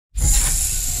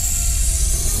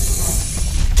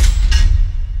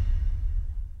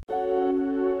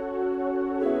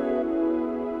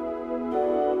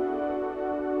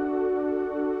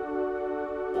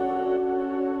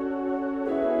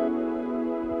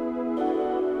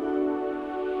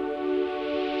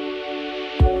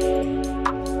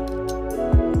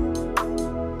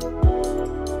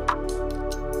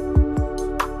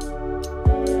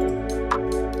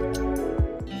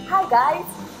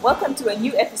Welcome to a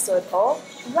new episode of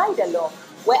Ride Along,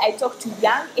 where I talk to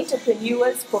young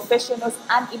entrepreneurs, professionals,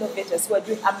 and innovators who are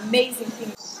doing amazing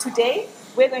things. Today,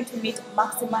 we're going to meet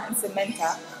Maxima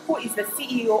Nsimenta, who is the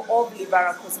CEO of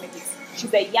Livara Cosmetics.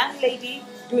 She's a young lady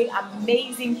doing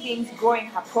amazing things, growing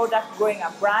her product, growing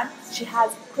her brand. She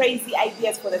has crazy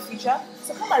ideas for the future.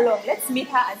 So come along, let's meet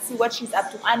her and see what she's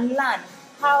up to and learn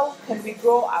how can we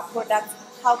grow our products,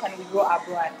 how can we grow our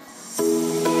brand.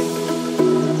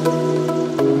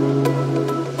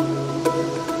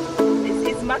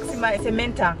 This is Maxima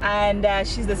Nsimenta, and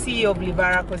she's the CEO of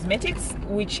Livara Cosmetics,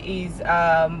 which is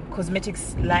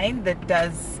cosmetics line that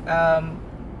does,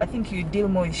 I think you deal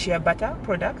more with shea butter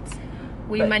products.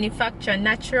 We manufacture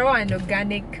natural and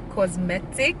organic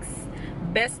cosmetics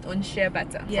based on shea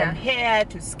butter. From hair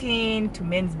to skin to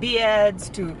men's beards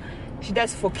to, she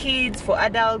does for kids, for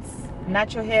adults,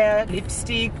 natural hair,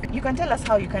 lipstick. You can tell us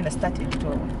how you kind of started it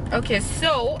all. Okay,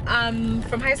 so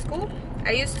from high school,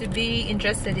 I used to be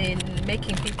interested in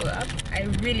making people up. I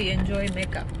really enjoy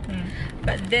makeup.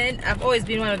 But then I've always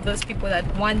been one of those people that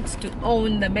want to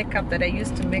own the makeup that I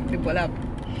used to make people up.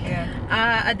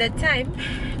 At that time,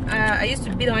 I used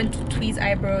to be the one to tweeze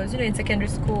eyebrows, you know, in secondary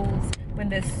schools when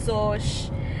there's sosh.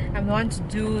 I'm the one to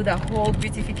do the whole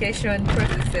beautification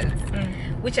processes,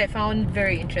 which I found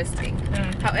very interesting.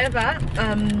 However,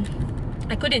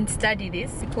 I couldn't study this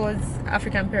because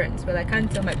African parents, well, I can't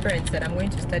tell my parents that I'm going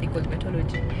to study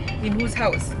cosmetology. In whose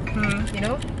house? You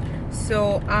know?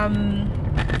 So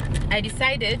I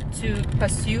decided to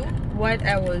pursue what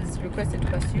I was requested to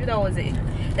pursue. That was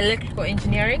electrical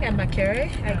engineering at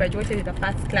Makerere. I graduated with a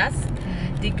first class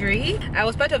degree. I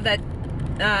was part of that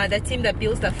the team that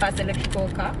builds the first electrical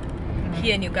car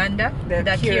here in Uganda, the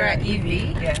Kira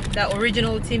EV, the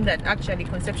original team that actually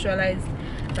conceptualized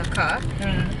the car.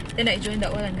 Then I joined the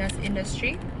oil and gas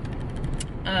industry,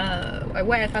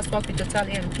 where I first worked with Total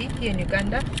AMP here in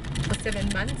Uganda for 7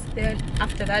 months. Then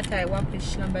after that, I worked with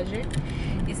Schlumberger.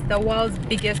 It's the world's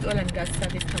biggest oil and gas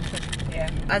service company.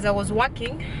 As I was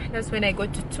working, that's when I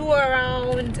got to tour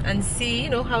around and see, you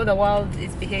know, how the world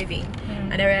is behaving.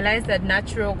 And I realized that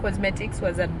natural cosmetics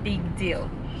was a big deal.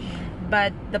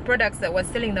 But the products that were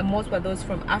selling the most were those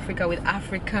from Africa with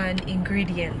African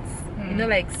ingredients. You know,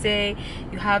 like say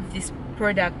you have this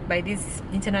product by this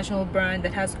international brand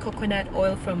that has coconut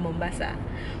oil from Mombasa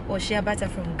or shea butter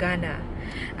from Ghana.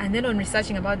 And then on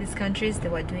researching about these countries, they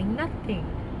were doing nothing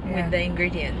with the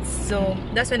ingredients. So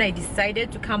that's when I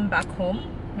decided to come back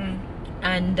home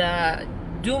and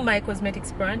do my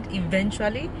cosmetics brand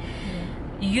eventually,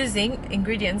 using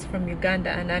ingredients from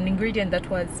Uganda, and an ingredient that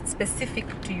was specific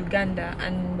to Uganda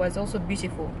and was also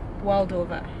beautiful world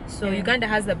over. So Uganda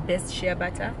has the best shea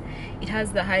butter. It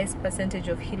has the highest percentage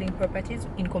of healing properties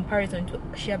in comparison to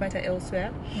shea butter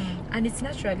elsewhere, and it's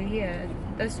naturally here.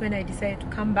 That's when I decided to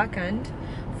come back and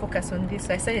focus on this.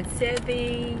 So I started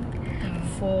saving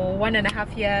for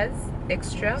 1.5 years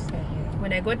extra.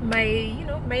 When I got my, you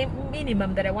know, my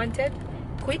minimum that I wanted,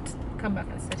 quit, come back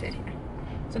and started here.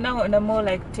 So now in a more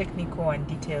like technical and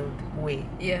detailed way,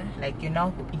 like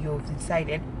you've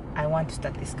decided, I want to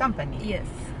start this company.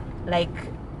 Like,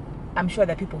 I'm sure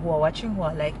that people who are watching who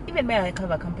are like, even may I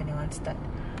have a company I want to start,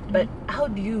 but how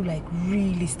do you like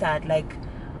really start? Like,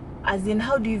 as in,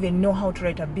 how do you even know how to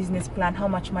write a business plan, how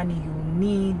much money you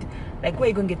need, like where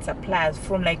you gonna get suppliers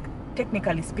from? Like,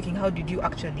 technically speaking, how did you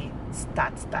actually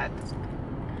start?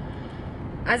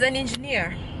 As an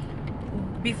engineer,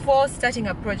 before starting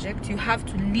a project, you have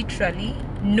to literally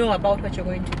know about what you're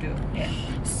going to do.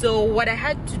 So what I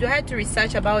had to do, I had to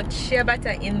research about shea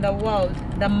butter in the world,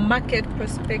 the market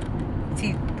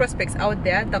prospects out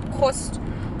there, the cost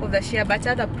of the shea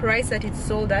butter, the price that it's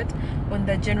sold at on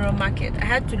the general market. I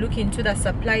had to look into the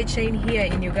supply chain here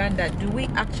in Uganda. Do we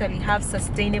actually have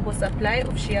sustainable supply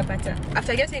of shea butter?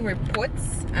 After getting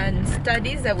reports and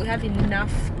studies that we have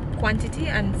enough quantity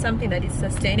and something that is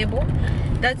sustainable,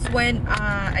 that's when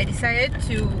I decided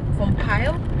to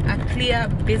compile a clear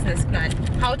business plan.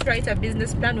 How to write a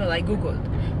business plan? Well, I googled,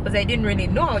 because I didn't really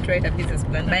know how to write a business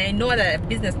plan, but I know that a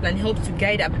business plan helps to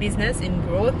guide a business in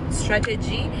growth,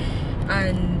 strategy,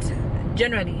 and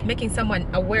generally making someone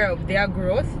aware of their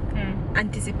growth,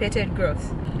 anticipated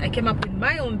growth. I came up with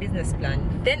my own business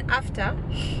plan. Then after,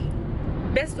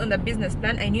 based on the business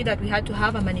plan, I knew that we had to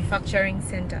have a manufacturing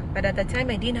center, but at the time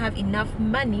I didn't have enough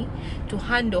money to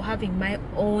handle having my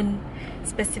own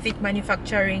specific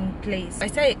manufacturing place. I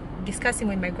started discussing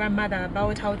with my grandmother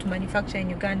about how to manufacture in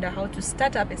Uganda, how to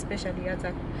start up, especially as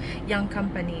a young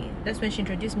company. That's when she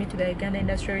introduced me to the Uganda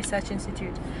Industrial Research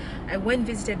Institute. I went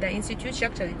visited the institute. She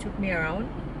actually took me around.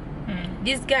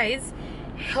 These guys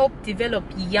help develop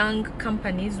young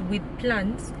companies with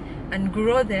plans and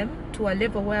grow them to a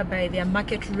level whereby they are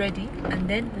market ready, and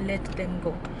then let them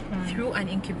go through an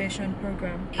incubation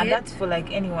program. And that's for like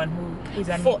anyone who is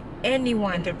an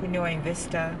entrepreneur,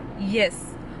 investor.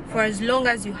 Yes, for as long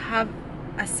as you have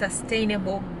a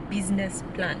sustainable business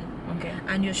plan,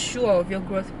 and you're sure of your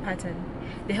growth pattern.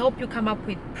 They help you come up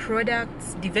with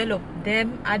products, develop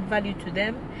them, add value to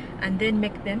them, and then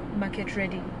make them market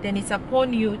ready. Then it's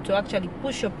upon you to actually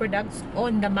push your products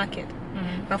on the market.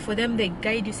 But for them, they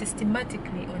guide you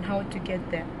systematically on how to get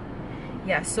there.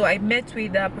 Yeah, so I met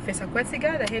with Professor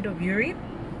Kwatsiga, the head of URI,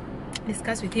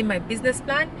 discussed with him my business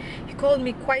plan. He called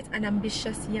me quite an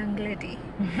ambitious young lady.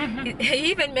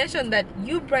 He even mentioned that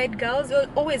you bright girls, you'll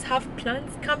always have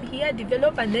plans, come here,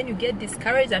 develop, and then you get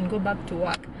discouraged and go back to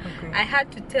work. I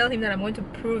had to tell him that I'm going to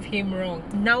prove him wrong.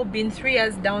 Now been 3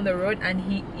 years down the road, and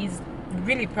he is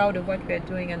really proud of what we're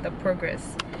doing and the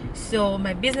progress. So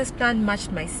my business plan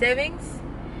matched my savings.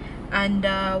 And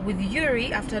with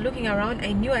URI, after looking around,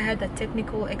 I knew I had the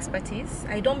technical expertise.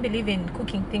 I don't believe in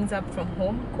cooking things up from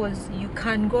home, because you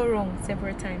can go wrong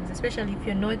several times, especially if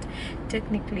you're not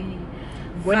technically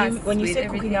when you say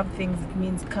cooking up things, it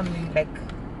means coming like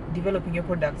developing your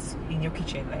products in your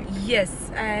kitchen, like. Yes,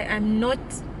 I'm not.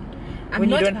 When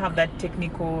you don't have that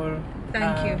technical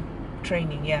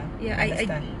training,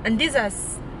 and these are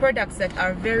products that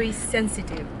are very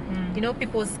sensitive. You know,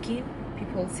 people's skin,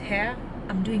 people's hair.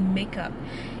 I'm doing makeup.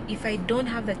 If I don't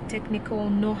have the technical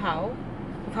know-how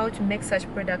of how to make such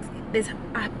products, there's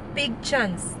a big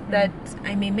chance that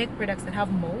I may make products that have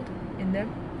mold in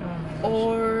them,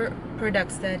 or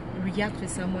products that react with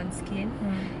someone's skin.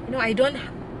 You know,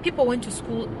 people went to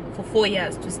school for 4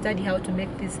 years to study how to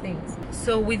make these things.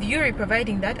 So with URI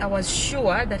providing that, I was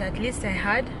sure that at least I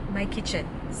had my kitchen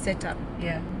set up.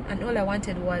 And all I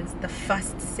wanted was the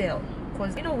fast sale.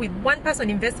 Because, you know, with one person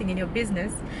investing in your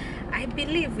business, I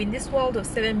believe in this world of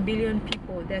 7 billion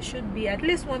people, there should be at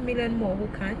least 1 million more who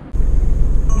can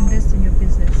invest in your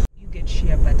business. You get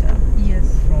shea butter.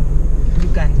 Yes. From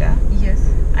Uganda. Yes.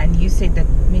 And you said that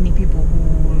many people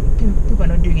are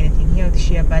not doing anything here with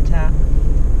shea butter.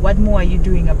 What more are you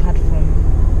doing apart from?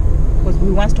 Because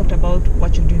we once talked about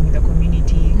what you're doing with the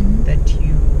community that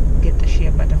you get the shea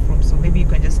butter from. So maybe you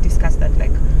can just discuss that,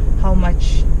 like how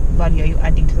much value are you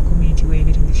adding to the community where you're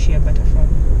getting the shea butter from?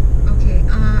 Okay,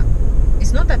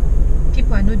 it's not that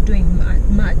people are not doing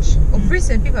much. Of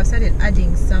recent, people have started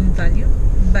adding some value,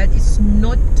 but it's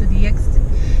not to the extent.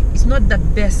 It's not the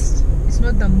best. It's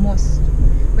not the most.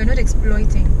 We're not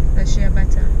exploiting the shea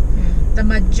butter. The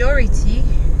majority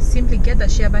simply get the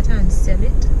shea butter and sell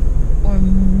it, or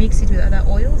mix it with other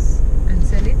oils and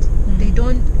sell it. They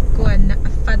don't go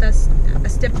a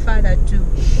step further to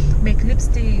make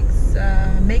lipsticks,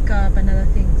 makeup, and other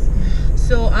things.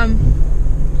 So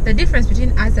the difference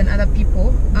between us and other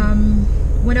people,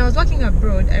 when I was working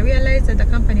abroad, I realized that the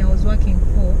company I was working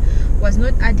for was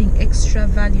not adding extra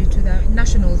value to the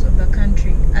nationals of the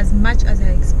country as much as I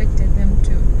expected them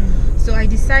to. So I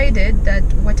decided that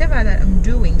whatever that I'm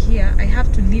doing here, I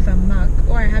have to leave a mark,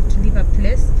 or I have to leave a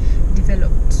place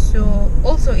developed. So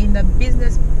also in the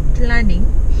business planning,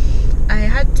 I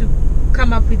had to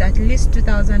come up with at least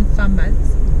 2,000 farmers,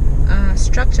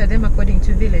 structure them according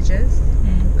to villages,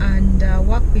 and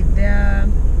work with their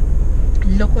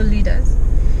local leaders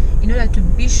in order to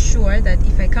be sure that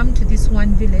if I come to this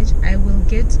one village, I will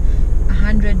get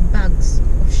 100 bags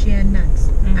of shea nuts,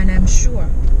 and I'm sure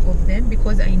of them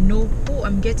because I know who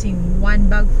I'm getting 1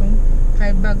 bag from,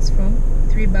 5 bags from,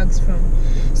 3 bags from.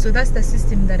 So that's the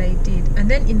system that I did. And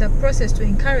then in the process, to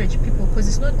encourage people, because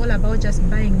it's not all about just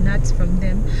buying nuts from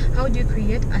them, how do you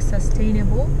create a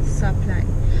sustainable supply,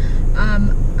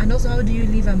 and also how do you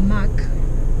leave a mark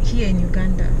here in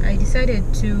Uganda? I decided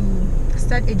to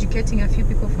start educating a few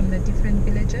people from the different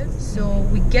villages. So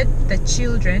we get the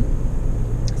children,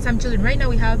 some children. Right now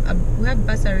we have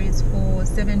bursaries for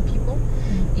 7 people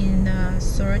in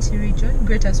Soroti region,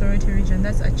 Greater Soroti region.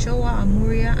 That's Achowa,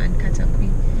 Amuria, and Katakwi.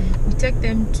 We take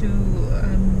them to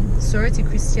Soroti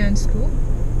Christian School.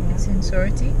 It's in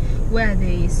Soroti, where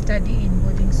they study in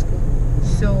boarding school.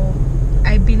 So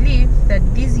I believe that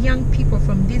these young people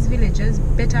from these villages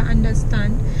better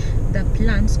understand the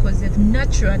plants because they've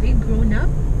naturally grown up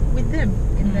with them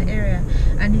in the area.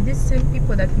 And these same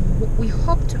people that we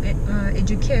hope to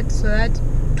educate, so that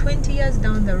 20 years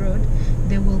down the road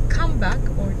they will come back,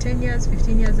 or 10 years,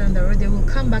 15 years down the road, they will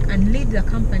come back and lead the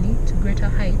company to greater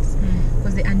heights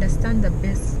because they understand the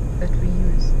best that we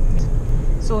use.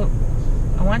 So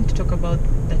I want to talk about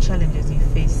the challenges you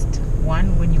faced.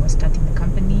 One, when you were starting the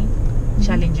company,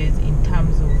 challenges in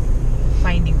terms of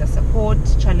finding the support,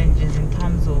 challenges in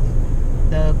terms of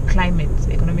the climate,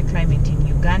 the economic climate in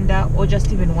Uganda, or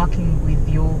just even working with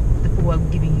the people who are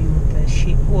giving you the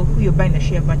shea, who you're buying the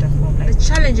shea butter from? Like, the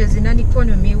challenges in an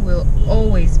economy will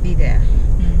always be there.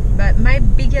 But my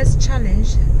biggest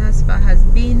challenge thus far has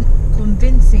been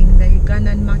convincing the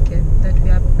Ugandan market that we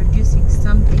are producing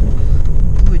something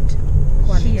good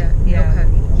quality here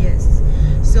locally. Yes.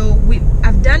 So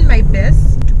I've done my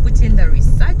best to put in the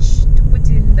research, to put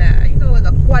in the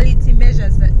quality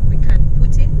measures that we can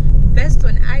put in based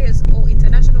on ISO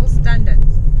international standards.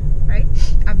 Right?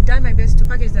 I've done my best to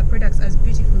package the products as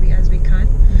beautifully as we can,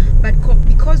 but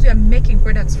because we are making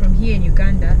products from here in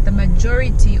Uganda, the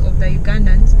majority of the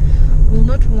Ugandans will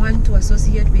not want to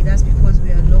associate with us because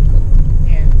we are local.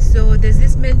 Yeah. So there's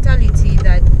this mentality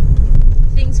that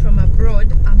things from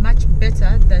abroad are much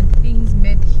better than things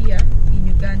made here in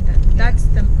Uganda. Yeah. That's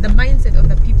the mindset of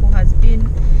the people has been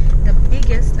the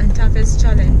biggest and toughest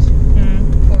challenge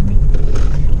for me.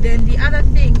 Then the other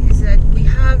thing is that we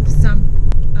have some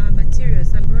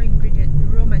materials, some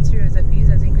raw materials that we use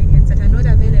as ingredients that are not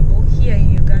available here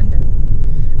in Uganda.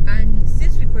 And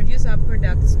since we produce our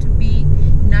products to be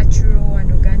natural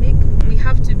and organic, we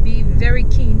have to be very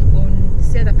keen on,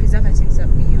 say, the preservatives that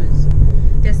we use.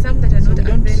 There's some that are not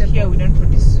available. Here we don't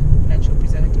produce natural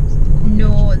preservatives.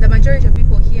 No, the majority of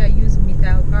people here use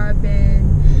methyl paraben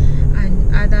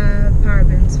and other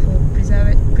parabens for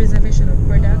preservation of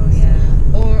products.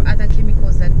 Or other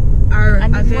chemicals that are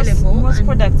available. Most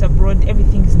products abroad,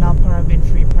 everything is now paraben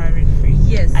free.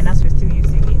 Yes. And us, we're still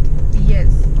using it. Yes.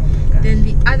 Oh, then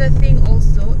the other thing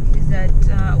also is that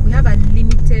we have a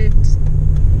limited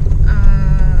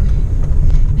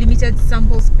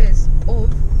sample space of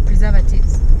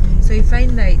preservatives. So you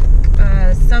find like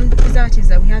some preservatives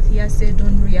that we have here, say,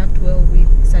 don't react well with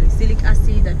salicylic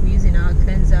acid that we use in our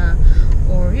cleanser,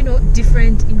 or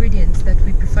different ingredients that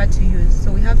we prefer to use.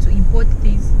 So we have to import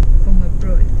these from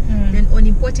abroad. Then on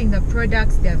importing the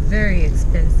products, they are very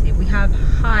expensive. We have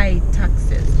high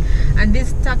taxes, and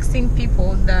these taxing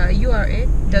people, the URA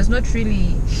does not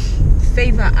really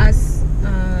favor us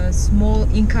small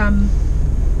income,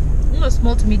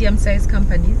 small to medium sized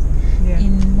companies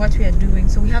in what we are doing.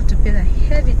 So we have to pay the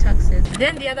heavy taxes.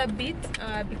 Then the other bit,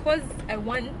 because I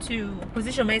want to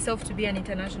position myself to be an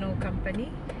international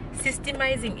company,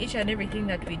 systemizing each and everything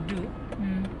that we do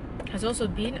has also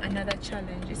been another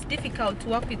challenge. It's difficult to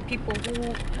work with people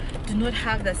who do not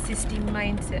have the system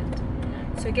mindset.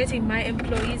 So getting my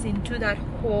employees into that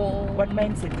whole... What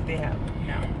mindset do they have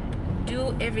now?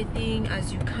 Do everything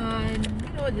as you can,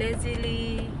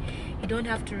 lazily. You don't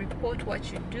have to report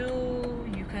what you do.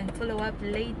 You can follow up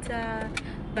later.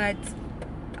 But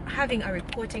having a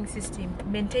reporting system,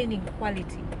 maintaining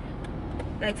quality.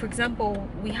 Like, for example,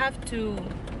 we have to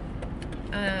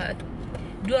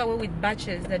do away with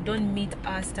batches that don't meet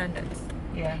our standards.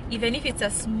 Yeah. Even if it's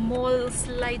a small,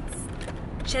 slight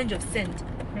change of scent,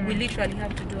 we literally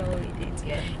have to do away with it.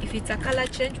 Yeah. If it's a color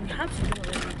change, we have to do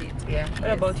away with it. Yeah.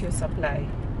 What about your supply?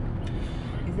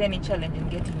 Is there any challenge in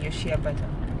getting your shea butter?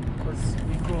 Because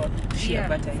we grow up shea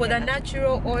butter. For the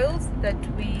natural oils that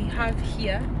we have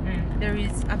here, there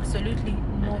is absolutely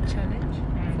no challenge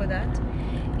for that.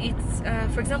 It's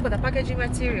for example, the packaging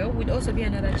material would also be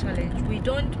another challenge. We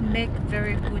don't make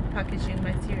very good packaging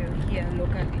material here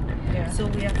locally, so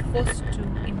we are forced to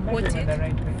import it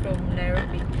from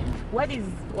Nairobi.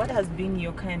 What has been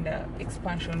your kind of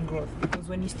expansion growth? Because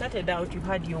when you started out, you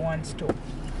had your one store,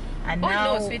 and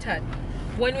now... no, sweetheart.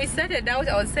 When we started out,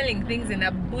 I was selling things in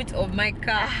the boot of my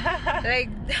car.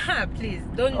 Like, please,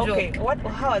 don't joke. Okay,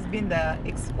 how has been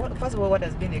first of all, what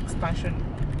has been the expansion,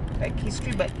 like,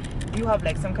 history? But do you have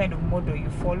like some kind of model you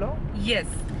follow? Yes.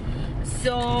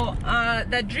 So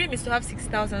the dream is to have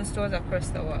 6,000 stores across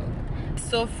the world.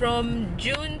 So from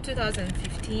June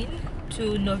 2015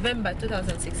 to November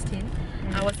 2016,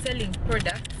 I was selling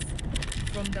products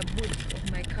from the boot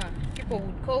of my car. People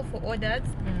would call for orders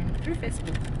through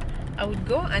Facebook. I would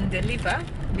go and deliver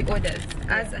the orders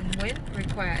as and when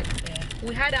required.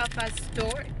 We had our first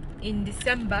store in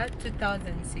December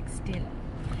 2016.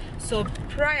 So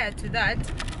prior to that,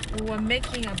 we were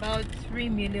making about 3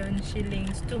 million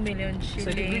shillings, 2 million shillings.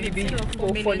 So they really been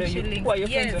people follow you. Who are your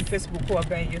friends on Facebook who are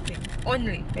buying your thing?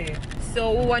 Only.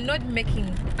 So we were not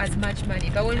making as much money.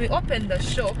 But when we opened the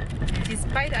shop,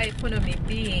 despite our economy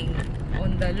being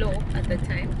on the low at the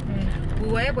time, we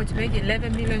were able to make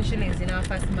 11 million shillings in our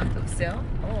first month of sale.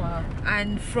 Oh wow.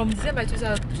 And from December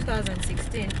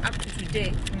 2016 up to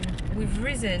today, we've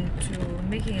risen to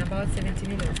making about 70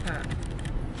 million per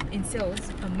in sales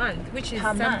per month, which is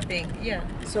Per month? something. Yeah.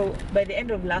 So by the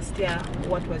end of last year,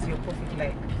 what was your profit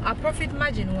like? Our profit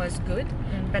margin was good,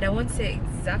 but I won't say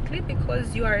exactly because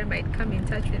URL might come in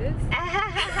touch with us.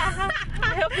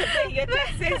 I hope you're paying your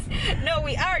taxes. No,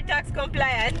 we are tax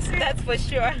compliant, that's for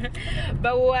sure.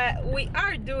 But we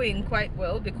are doing quite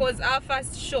well because our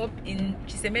first shop in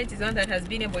Nsimenta is one that has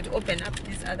been able to open up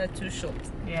these other 2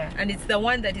 shops. Yeah. And it's the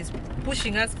one that is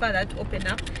pushing us further to open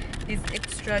up these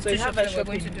extra So 2 you have shops a that we're shop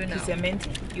going in to do now.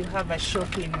 Nsimenta, you have a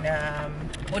shop in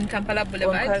On Kampala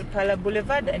Boulevard, Kampala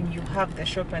Boulevard, and you have the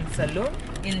shop and salon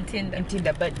in Tinder. in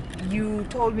Tinder. But you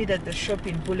told me that the shop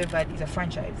in Boulevard is a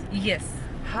franchise. Yes.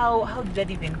 How did that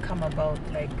even come about?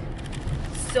 Like,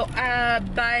 So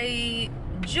by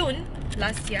June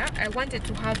last year, I wanted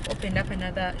to have opened up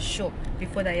another shop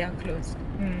before the year closed.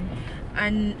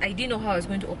 And I didn't know how I was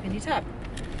going to open it up.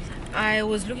 I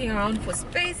was looking around for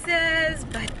spaces,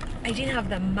 but I didn't have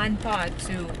the manpower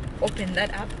to open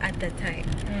that up at the time.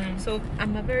 So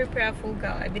I'm a very prayerful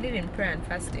girl. I believe in prayer and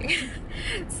fasting.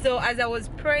 So as I was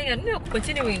praying and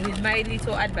continuing with my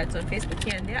little adverts on Facebook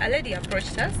here and there, a lady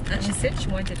approached us and she said she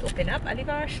wanted to open up a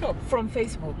Livara shop from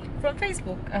Facebook? from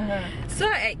Facebook. So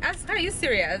I asked her, "Are you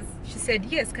serious?" She said,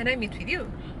 "Yes, can I meet with you?"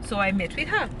 So I met with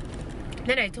her.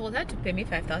 Then I told her to pay me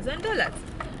 $5,000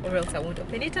 or else I won't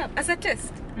open it up as a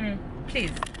test.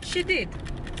 Please. She did.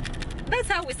 That's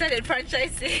how we started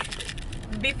franchising.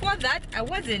 Before that, I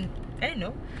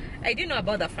didn't know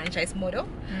about the franchise model,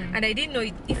 and I didn't know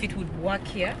if it would work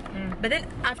here. But then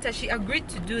after she agreed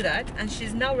to do that, and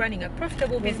she's now running a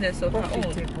profitable business of her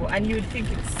own. And you'd think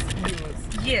it's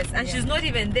yours. Yes, and she's not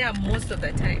even there most of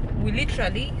the time. We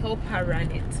literally help her run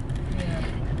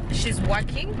it. She's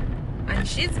working and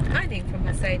she's earning from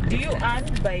her side. Do you earn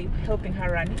by helping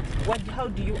her run it? How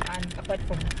do you earn apart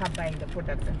from her buying the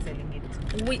product and selling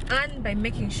it? We earn by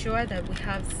making sure that we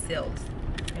have sales.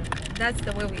 That's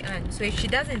the way we earn. So if she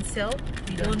doesn't sell,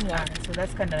 we don't work. So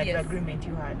that's kind of like the agreement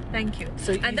you had. Thank you.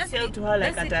 So you sell to her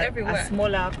like at a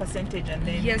smaller percentage, and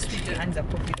then yes, we do. She earns a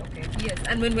profit. Okay. Yes,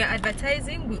 and when we're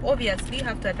advertising, we obviously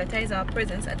have to advertise our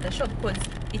presence at the shop because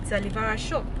it's a Livara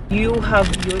shop. You have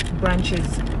your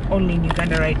branches only in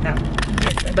Uganda right now.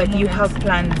 Yes, but you have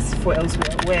plans for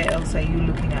elsewhere. Where else are you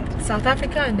looking at? South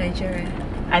Africa and Nigeria.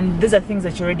 And those are things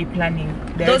that you're already planning.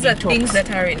 Those are things that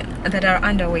are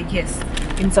underway. Yes.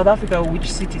 In South Africa, which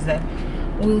city is that?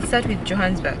 We'll start with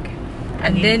Johannesburg,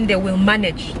 and then they will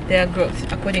manage their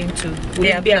growth according to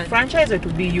their it be plan. A franchise, or to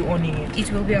be you owning it?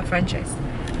 It will be a franchise.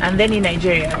 And then in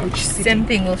Nigeria, which city? Same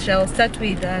thing. We shall start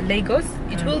with Lagos.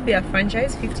 It will be a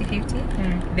franchise,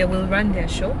 50-50. They will run their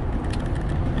show,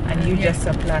 and you just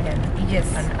supply and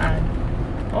earn.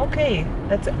 Okay,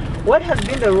 that's what has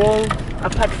been the role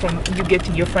apart from you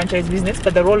getting your franchise business,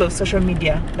 but the role of social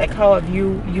media. Like, how have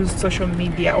you used social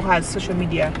media, or has social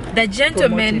media? The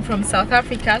gentleman from South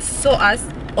Africa saw us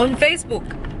on Facebook.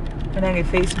 And on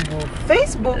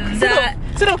Facebook.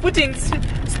 Instead of putting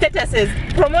statuses,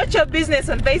 promote your business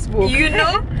on Facebook. You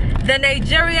know, the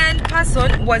Nigerian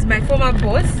person was my former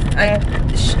boss at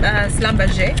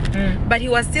Slambaje, but he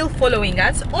was still following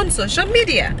us on social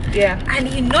media. And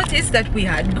he noticed that we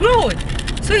had grown.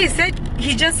 So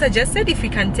he just suggested if we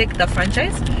can take the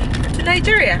franchise to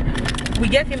Nigeria. We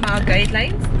gave him our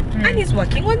guidelines and he's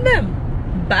working on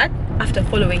them. But after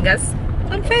following us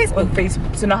on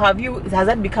Facebook. So now has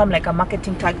that become like a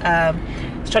marketing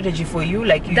strategy for you?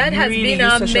 Like that has really been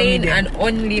our main media? And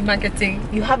only marketing.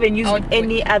 You haven't used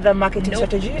any other marketing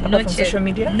strategy apart from social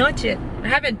media? Not yet. I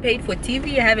haven't paid for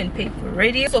TV, I haven't paid for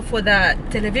radio. So for the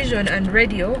television and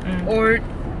radio or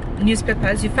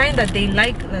newspapers, you find that they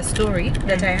like the story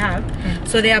that I have.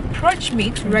 So they approach me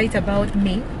to write about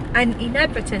me and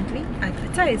inadvertently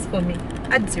advertise for me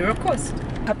at zero cost.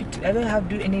 Ever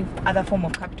do any other form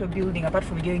of capital building apart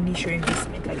from your initial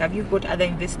investment? Like, have you got other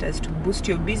investors to boost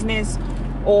your business,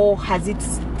 or is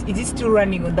it still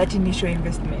running on that initial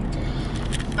investment?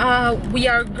 We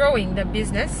are growing the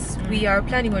business. We are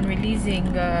planning on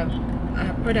releasing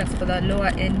products for the lower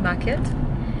end market.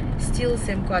 Still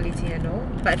same quality and all,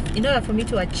 but in order for me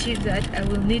to achieve that, I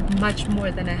will need much more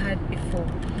than I had before.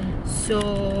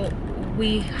 So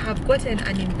we have gotten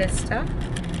an investor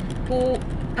who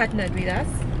partnered with us.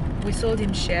 We sold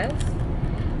him shares,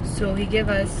 so he gave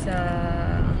us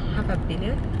 $500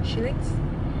 million shillings,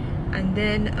 and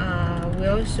then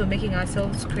we're also making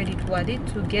ourselves credit worthy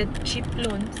to get cheap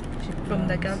loans from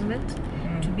the government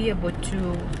to be able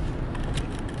to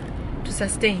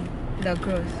sustain the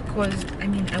growth. Because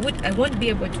I won't be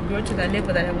able to grow to the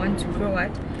level that I want to grow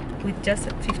at with just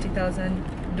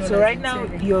 $50,000. So right now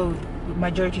you're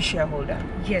majority shareholder?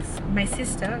 Yes, my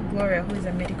sister Gloria, who is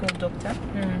a medical doctor,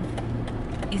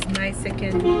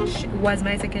 was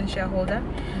my second shareholder,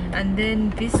 and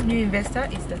then this new investor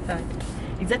is the third.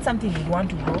 Is that something you'd want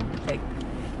to grow, like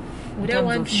in Would I terms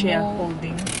want of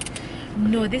shareholding?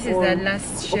 No, this is the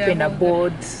last open shareholder. a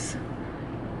board.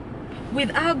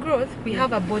 With our growth, we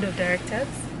have a board of directors.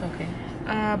 Okay.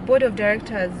 Board of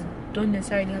directors don't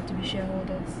necessarily have to be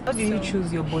shareholders. How do you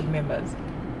choose your board members?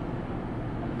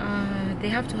 They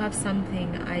have to have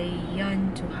something I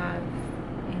yearn to have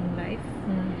in life,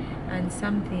 and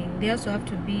something. They also have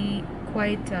to be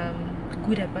quite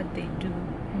good at what they do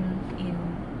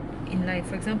in life.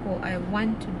 For example, I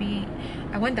want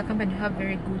the company to have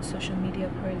very good social media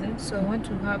presence. So I want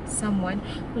to have someone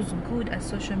who's good at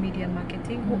social media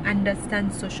marketing, who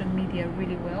understands social media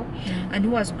really well, and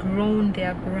who has grown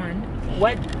their brand.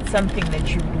 What's something that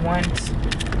you would want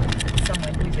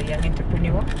someone who is a young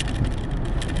entrepreneur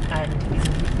and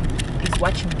is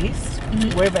watching this,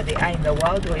 wherever they are in the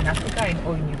world, or in Africa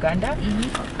or in Uganda,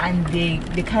 and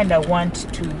they kind of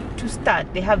want to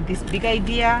start? They have this big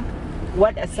idea.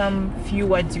 What are some few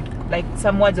words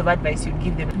some words of advice you'd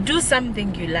give them? Do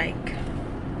something you like,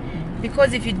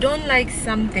 because if you don't like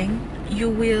something, you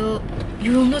will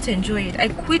not enjoy it. I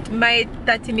quit my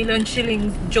 30 million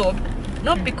shillings job,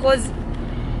 not because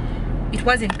it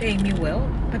wasn't paying me well,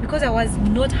 but because I was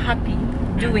not happy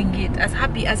doing it, as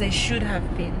happy as I should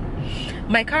have been.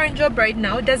 My current job right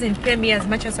now doesn't pay me as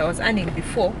much as I was earning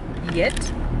before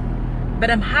yet, but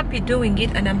I'm happy doing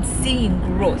it and I'm seeing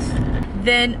growth.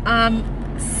 Then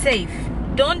save.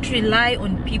 Don't rely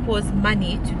on people's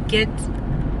money to get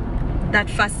that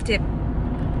first step,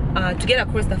 to get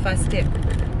across the first step.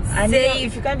 And Save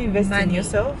if you can't invest money. in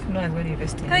yourself, no one's going to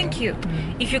invest in you. Thank you.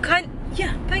 If you can't,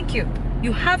 thank you.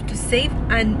 You have to save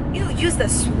and use the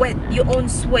sweat, your own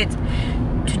sweat,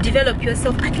 to develop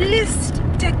yourself. At least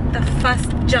take the first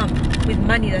jump with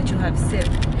money that you have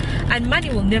saved. And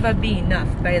money will never be enough,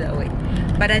 by the way,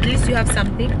 but at least you have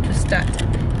something to start.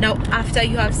 Now after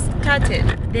you have started,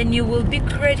 then you will be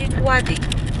credit worthy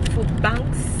for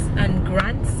banks and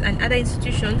grants and other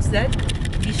institutions that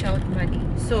dish out money.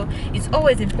 So it's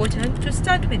always important to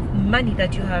start with money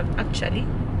that you have actually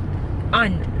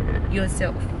earned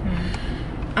yourself.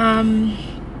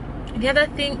 The other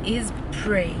thing is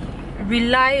pray.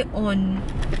 Rely on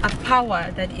a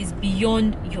power that is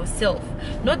beyond yourself,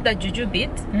 not the juju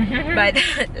bit, but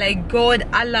like God,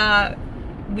 Allah,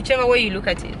 whichever way you look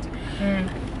at it.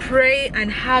 Pray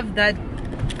and have that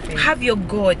faith. Have your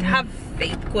God, have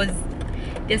faith, because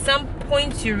there's some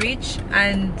points you reach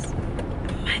and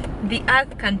the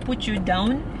earth can put you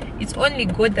down. It's only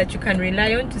God that you can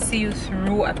rely on to see you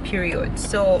through a period.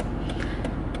 So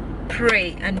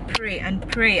pray and pray and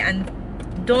pray, and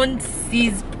don't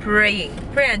cease praying.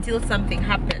 Pray until something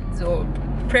happens, or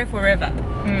pray forever.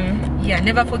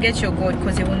 Never forget your God,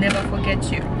 because he will never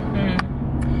forget you.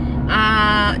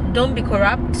 Don't be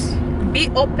corrupt. Be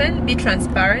open, be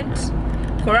transparent.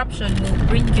 Corruption will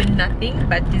bring you nothing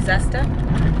but disaster.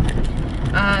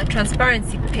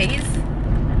 Transparency pays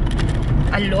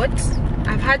a lot.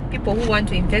 I've had people who want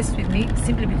to invest with me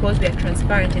simply because we are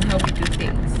transparent in how we do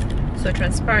things. So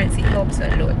transparency helps a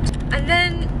lot. And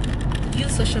then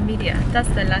use social media. That's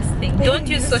the last thing. Don't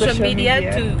use social media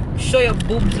to show your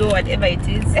boobs or whatever it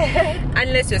is,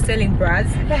 unless you're selling bras.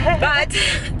 But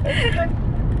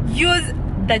use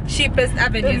the cheapest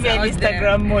avenues out there.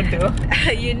 Instagram model.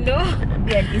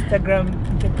 Be an Instagram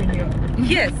entrepreneur.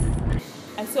 Yes.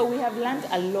 And so we have learned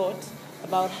a lot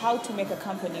about how to make a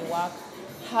company work,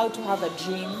 how to have a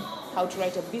dream, how to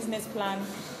write a business plan,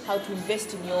 how to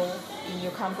invest in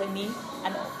your company,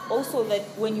 and also that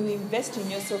when you invest in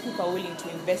yourself, people are willing to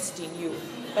invest in you.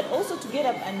 But also to get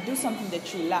up and do something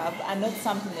that you love and not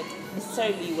something that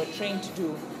necessarily you were trained to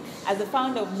do. As the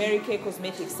founder of Mary Kay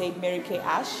Cosmetics said, Mary Kay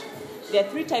Ash, there are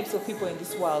 3 types of people in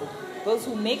this world. Those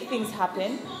who make things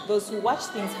happen, those who watch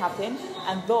things happen,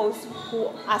 and those who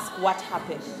ask what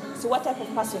happened. So what type of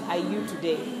person are you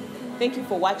today? Thank you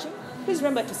for watching. Please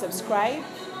remember to subscribe,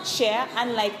 share,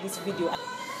 and like this video.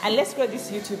 And let's grow this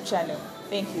YouTube channel.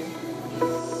 Thank you.